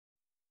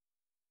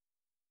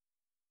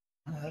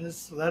That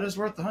is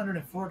worth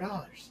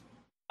 $104.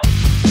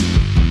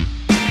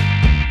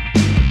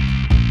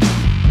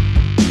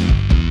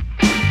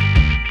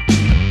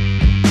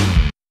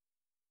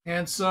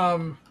 And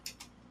some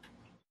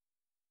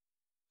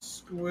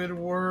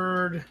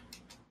Squidward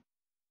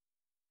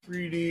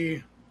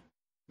 3D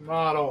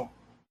model.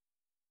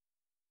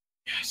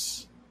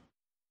 Yes.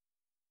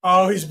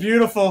 Oh, he's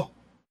beautiful.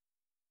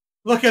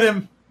 Look at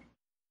him.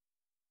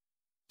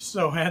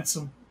 So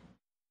handsome.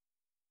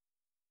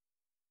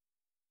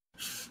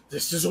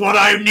 This is what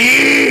I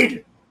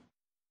need!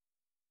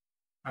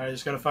 Alright, I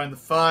just gotta find the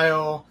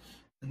file,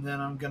 and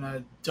then I'm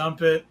gonna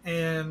dump it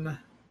in.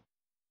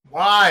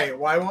 Why?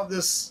 Why won't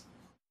this...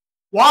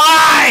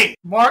 Why?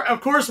 Mark, of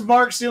course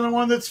Mark's the only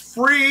one that's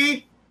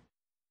free.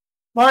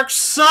 Mark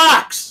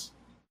sucks!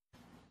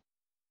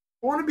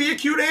 I want to be a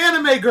cute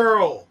anime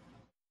girl.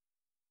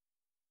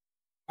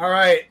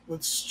 Alright,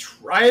 let's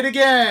try it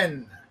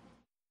again.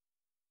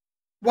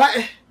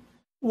 What?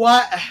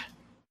 What?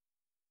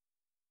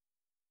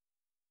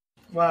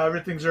 Wow,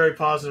 everything's very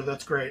positive.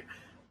 That's great.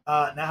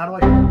 Now how do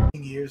I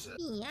use it?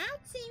 Yeah,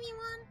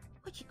 everyone.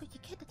 Gucci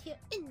Cat here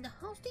in the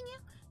house thing,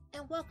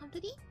 and welcome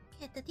to the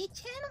Cat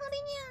channel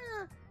thing.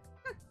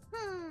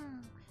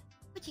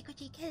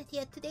 Gucci Cat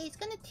here today is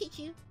gonna teach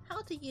you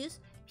how to use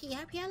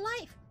PRPR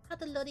Live, how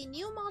to load in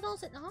new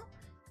models and all,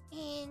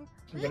 and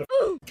I'm gonna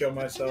kill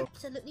myself.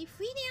 Absolutely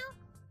free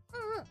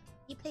now.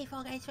 You play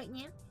Fall Guys right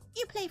now.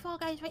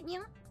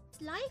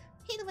 It's live.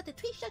 Head over to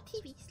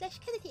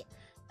twitch.tv/Cat.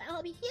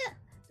 I'll be here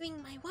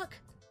doing my work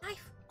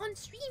live on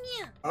stream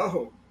here.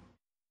 Oh.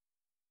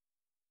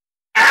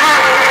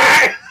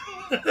 Ah!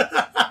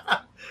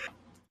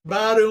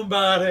 Ba-doom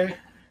body.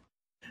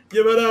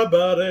 Yabba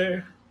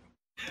body.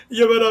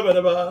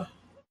 Yabba ba.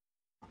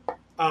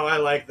 Oh, I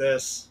like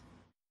this.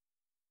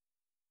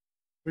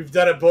 We've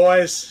done it,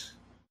 boys.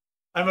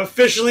 I'm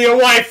officially a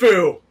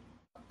waifu.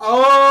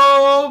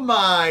 Oh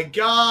my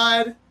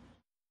god.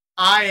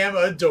 I am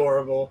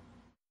adorable.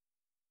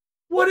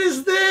 What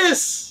is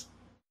this?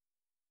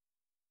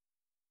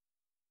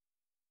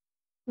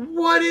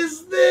 What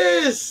is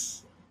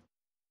this?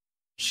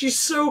 She's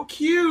so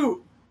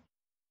cute.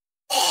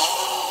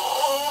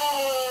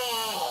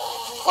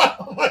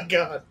 Oh my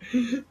god.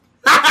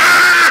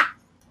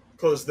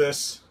 Close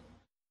this.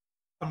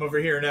 I'm over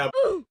here now.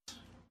 I'm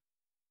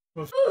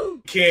a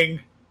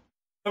king.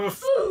 I'm a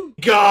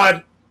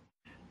god.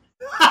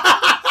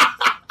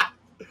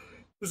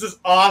 This is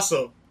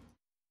awesome.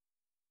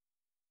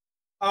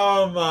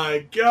 Oh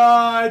my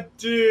god,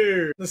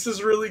 dude. This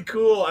is really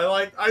cool.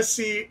 I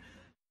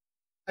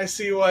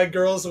see why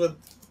girls with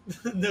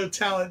no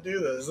talent do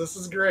this. This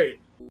is great.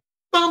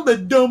 Bumba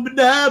dumba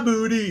da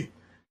booty.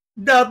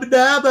 Da ba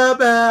da ba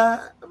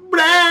ba.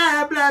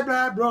 Blah blah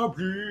blah blah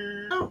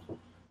blah.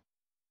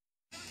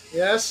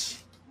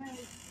 Yes?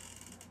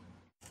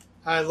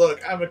 Hi,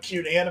 look, I'm a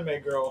cute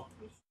anime girl.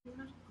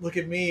 Look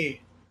at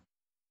me.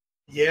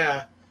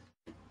 Yeah.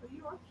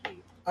 You are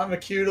cute. I'm a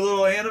cute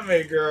little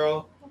anime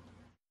girl.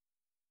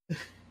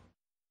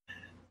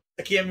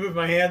 I can't move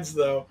my hands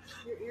though.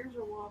 Your ears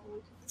are wobbly.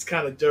 It's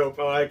kind of dope.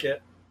 I like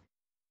it.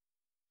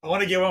 I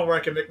want to get one where I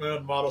can make my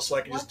own model so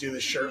I can just do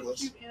this shirtless.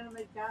 Cute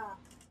anime guy.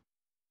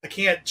 I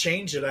can't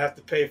change it. I have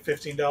to pay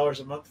 $15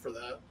 a month for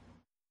that.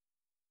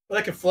 But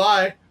I can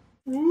fly.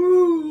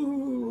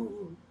 Woo!